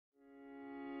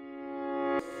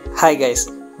Hi guys,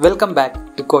 welcome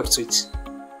back to Code Switch.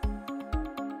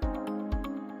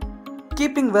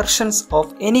 Keeping versions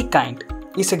of any kind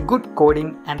is a good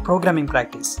coding and programming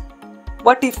practice.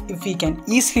 What if we can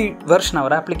easily version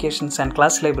our applications and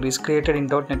class libraries created in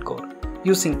 .NET Core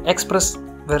using Express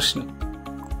versioning?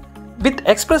 With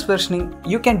Express versioning,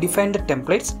 you can define the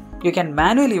templates, you can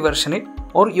manually version it,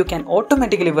 or you can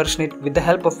automatically version it with the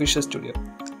help of Visual Studio.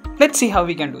 Let's see how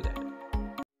we can do that.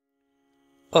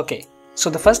 Okay, so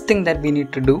the first thing that we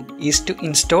need to do is to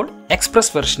install Express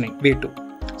versioning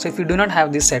v2. So if you do not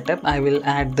have this setup, I will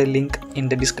add the link in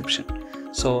the description.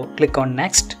 So click on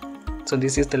next. So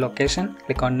this is the location,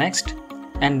 click on next,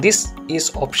 and this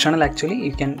is optional actually,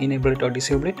 you can enable it or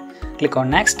disable it. Click on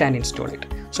next and install it.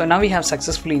 So now we have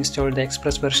successfully installed the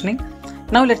Express versioning.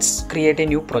 Now let's create a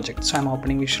new project. So I'm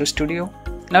opening Visual Studio.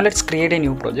 Now let's create a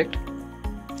new project.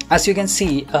 As you can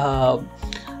see,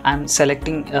 I'm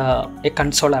selecting a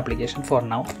console application for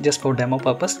now, just for demo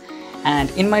purpose.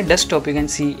 And in my desktop, you can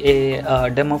see a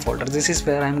demo folder. This is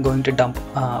where I'm going to dump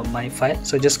my file.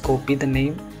 So just copy the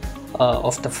name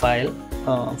of the file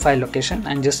location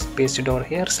and just paste it over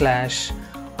here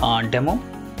 /demo.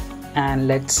 And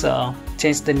let's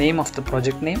change the name of the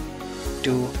project name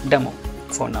to demo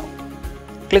for now.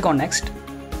 Click on next.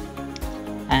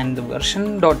 And the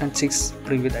version .NET 6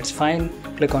 preview, that's fine.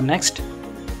 Click on next.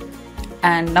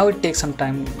 And now it takes some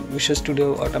time. Visual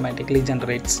Studio automatically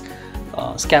generates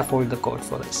scaffold the code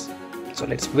for us. So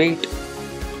let's wait.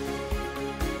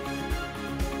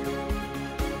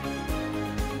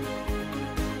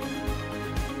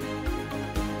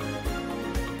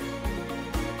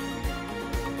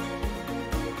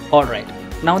 Alright,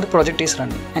 now the project is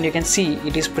running and you can see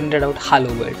it is printed out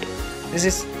hello world. This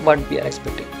is what we are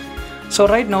expecting. So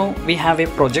right now we have a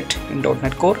project in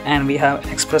 .NET Core and we have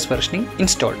Express versioning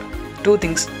installed. Two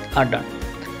things are done.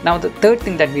 Now the third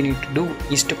thing that we need to do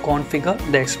is to configure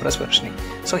the Express versioning.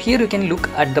 So here you can look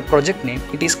at the project name.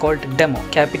 It is called demo,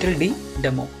 capital D,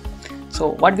 demo. So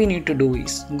what we need to do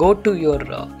is go to your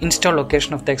install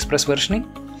location of the Express versioning.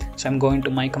 So I'm going to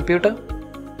my computer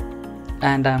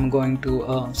and I'm going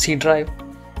to C drive,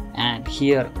 and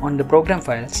here on the program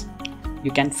files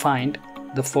you can find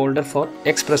the folder for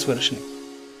Express versioning.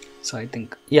 So I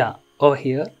think, yeah, over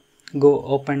here, go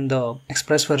open the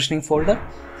Express versioning folder,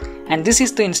 and this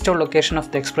is the install location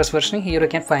of the Express versioning. Here you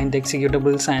can find the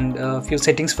executables and a few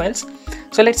settings files.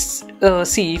 So let's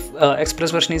see if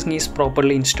Express versioning is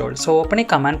properly installed. So open a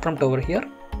command prompt over here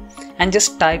and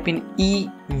just type in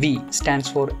EV, stands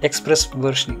for Express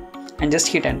versioning, and just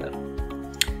hit enter.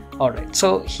 Alright,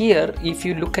 so here if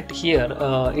you look at here,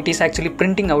 it is actually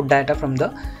printing out data from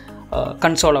the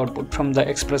console output from the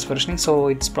Express versioning. So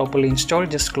it's properly installed,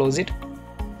 just close it.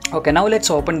 Okay, now let's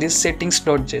open this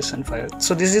settings.json file.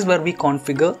 So this is where we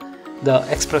configure the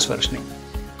Express versioning.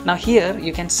 Now here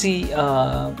you can see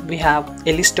we have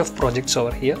a list of projects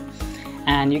over here,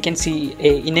 and you can see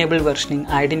a enable versioning,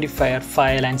 identifier,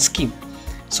 file and scheme.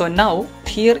 So now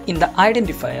here in the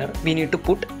identifier we need to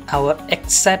put our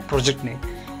exact project name.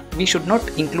 We should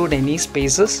not include any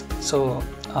spaces. So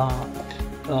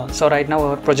right now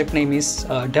our project name is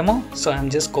demo, so I'm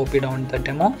just copied down the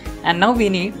demo, and now we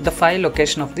need the file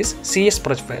location of this CS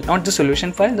project file, not the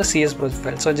solution file, the CS project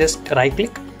file. So just right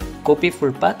click, copy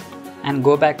full path and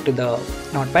go back to the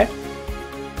notepad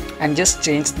and just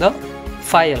change the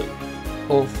file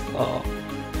of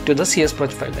to the CS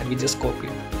project file that we just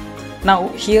copied. Now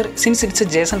here, since it's a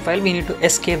JSON file, we need to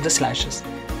escape the slashes.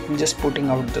 I'm just putting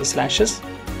out the slashes.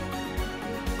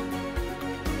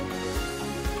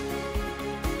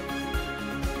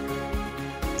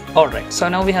 Alright, so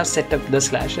now we have set up the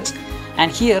slashes, and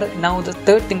here now the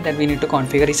third thing that we need to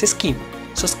configure is a scheme.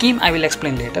 So scheme I will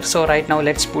explain later. So right now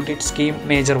let's put it scheme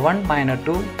major 1, minor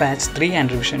 2, patch 3 and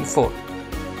revision 4.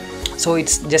 So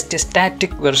it's just a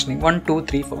static versioning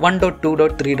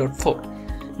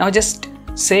 1.2.3.4. Now just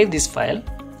save this file.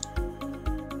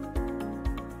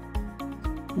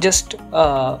 Just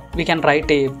we can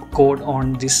write a code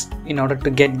on this in order to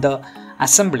get the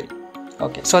assembly,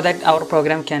 okay, so that our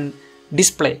program can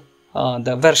display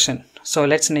the version. So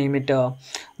let's name it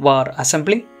var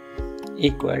assembly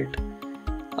equal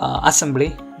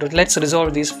assembly. Let's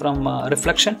resolve this from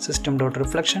reflection,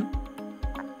 system.reflection.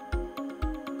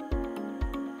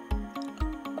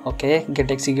 Okay,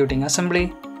 get executing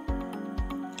assembly.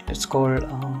 Let's call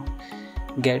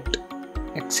get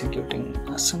executing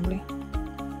assembly.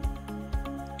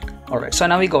 Alright, so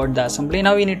now we got the assembly.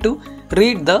 Now we need to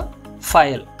read the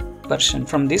file version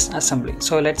from this assembly.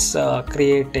 So let's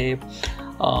create a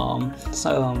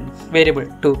variable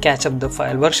to catch up the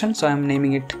file version. So I'm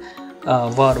naming it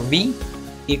var v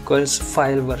equals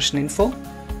file version info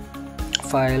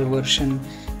file version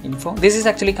info. This is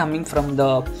actually coming from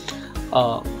the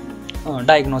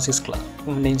diagnosis class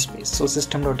namespace. So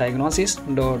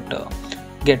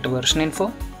system.diagnosis.get version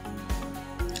info,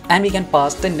 and we can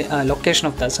pass the location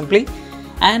of the assembly,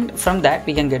 and from that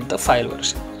we can get the file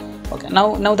version. Okay,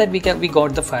 now that we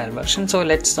got the file version, so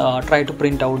let's try to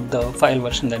print out the file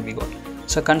version that we got.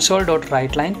 So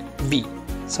console.writeline v,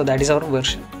 so that is our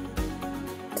version.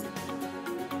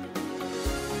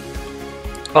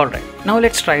 Alright, now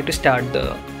let's try to start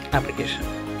the application.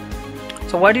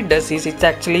 So what it does is it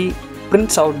actually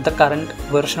prints out the current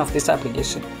version of this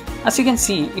application. As you can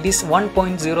see, it is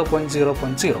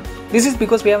 1.0.0.0. This is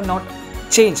because we have not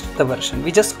changed the version.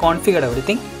 We just configured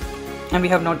everything and we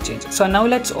have not changed. So now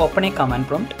let's open a command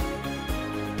prompt.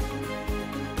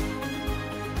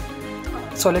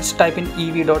 So let's type in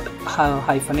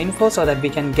ev.-info so that we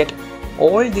can get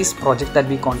all these projects that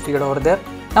we configured over there.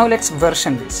 Now let's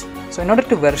version this. So in order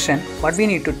to version, what we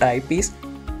need to type is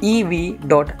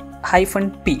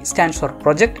ev.-p stands for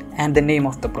project and the name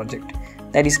of the project,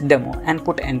 that is demo, and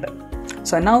put enter.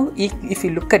 So now if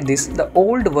you look at this, the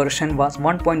old version was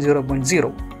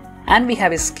 1.0.0 and we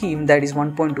have a scheme that is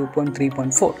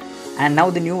 1.2.3.4, and now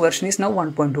the new version is now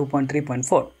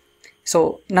 1.2.3.4.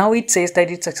 So now it says that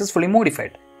it's successfully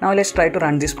modified. Now let's try to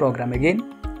run this program again.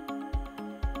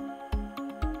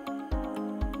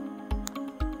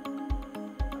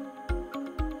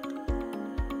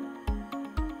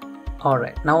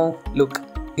 Alright, now look,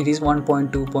 it is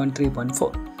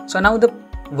 1.2.3.4. So now the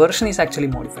version is actually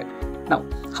modified. Now,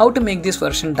 how to make this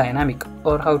version dynamic,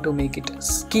 or how to make it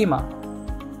schema?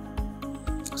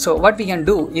 So what we can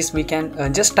do is we can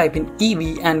just type in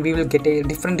EV and we will get a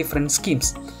different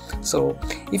schemes. So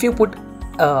if you put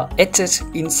HH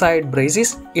inside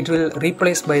braces, it will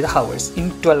replace by the hours.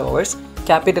 In 12 hours,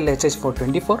 capital HH for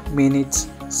 24, minutes,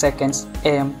 seconds,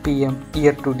 AM, PM,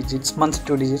 year 2 digits, month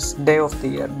 2 digits, day of the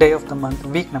year, day of the month,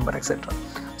 week number, etc.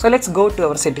 So let's go to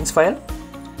our settings file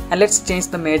and let's change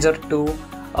the major to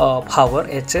hour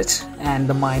HH and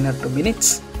the minor to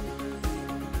minutes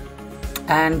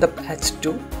and the patch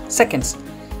to seconds,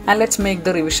 and let's make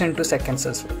the revision to seconds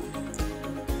as well.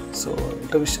 So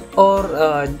revision,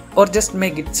 or just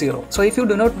make it 0. So if you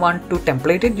do not want to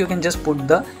template it, you can just put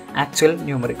the actual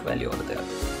numeric value over there.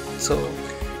 So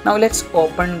now let's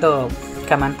open the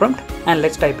command prompt and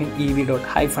let's type in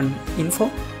ev.-info.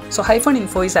 So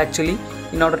 -info is actually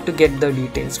in order to get the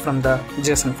details from the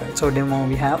JSON file. So demo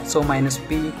we have, so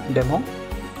 -p demo,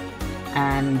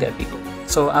 and there we go.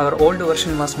 So our old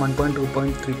version was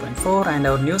 1.2.3.4 and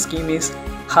our new scheme is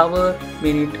hour,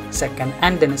 minute, second,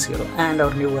 and then a 0, and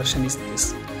our new version is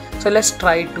this. So let's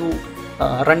try to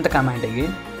run the command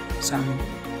again. So I'm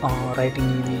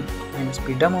writing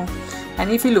ev-p demo,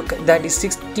 and if you look, that is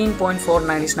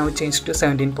 16.49 is now changed to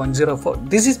 17.04.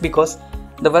 This is because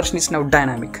the version is now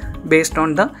dynamic based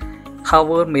on the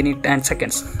hour, minute, and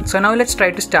seconds. So now let's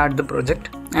try to start the project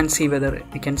and see whether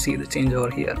we can see the change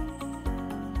over here.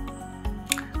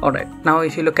 Alright, now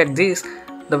if you look at this,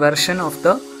 the version of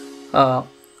the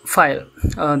file,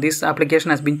 this application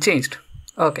has been changed.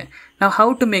 Okay, now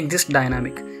how to make this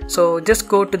dynamic? So just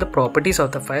go to the properties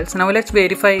of the files. Now let's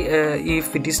verify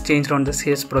if it is changed on the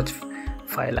CS project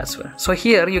file as well. So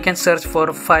here you can search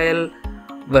for file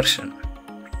version.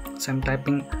 So I'm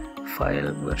typing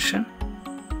file version.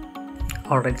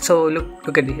 Alright, so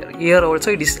look at here. Here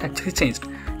also it is actually changed.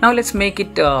 Now let's make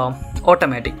it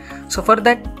automatic. So for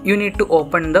that you need to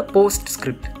open the post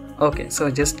script. Okay, so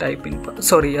just type in,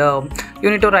 you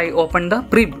need to open the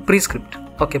pre-script.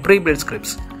 Okay, pre-build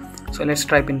scripts. So let's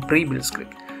type in pre-build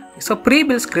script. So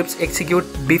pre-build scripts execute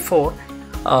before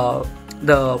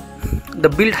the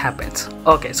build happens.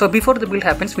 Okay, so before the build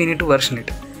happens we need to version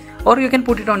it, or you can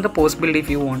put it on the post build if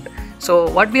you want. So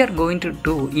what we are going to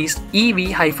do is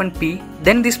ev-p,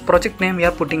 then this project name we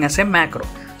are putting as a macro.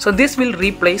 So this will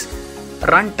replace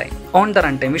runtime. On the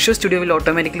runtime, Visual Studio will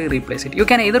automatically replace it. You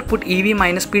can either put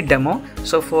ev-p demo.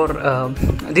 So for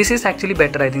this is actually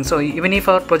better, I think. So even if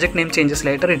our project name changes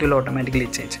later, it will automatically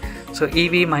change. So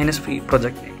ev-p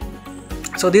project name.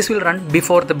 So this will run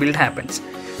before the build happens.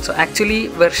 So actually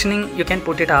versioning you can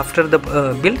put it after the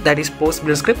build, that is post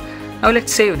build script. Now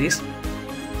let's save this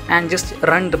and just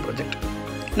run the project.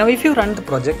 Now if you run the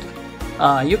project,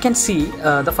 you can see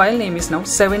the file name is now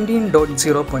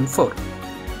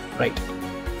 17.0.4, right?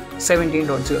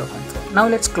 17.0.4. Now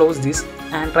let's close this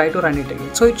and try to run it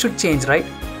again. So it should change, right?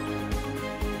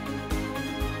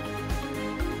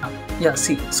 Yeah,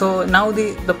 see, so now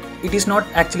it is not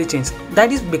actually changed.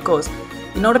 That is because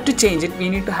in order to change it, we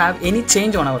need to have any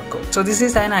change on our code. So this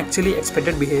is an actually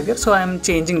expected behavior. So I am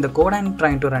changing the code and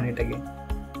trying to run it again.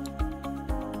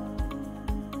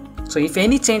 So if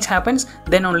any change happens,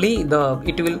 then only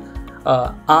it will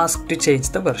ask to change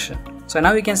the version. So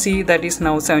now you can see that is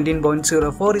now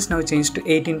 17.04 is now changed to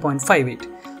 18.58.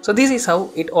 So this is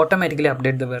how it automatically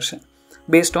updates the version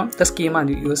based on the schema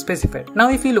you specified. Now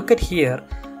if you look at here,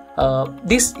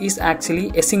 this is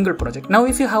actually a single project. Now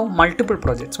if you have multiple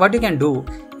projects, what you can do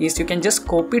is you can just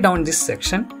copy down this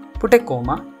section, put a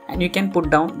comma, and you can put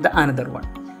down the another one.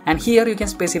 And here you can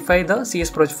specify the CS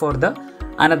project for the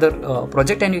another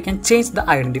project, and you can change the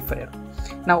identifier.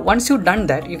 Now once you've done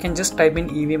that, you can just type in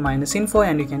ev-info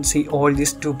and you can see all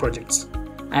these 2 projects.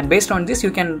 And based on this,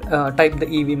 you can type the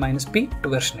ev-p to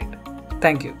version it.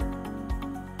 Thank you.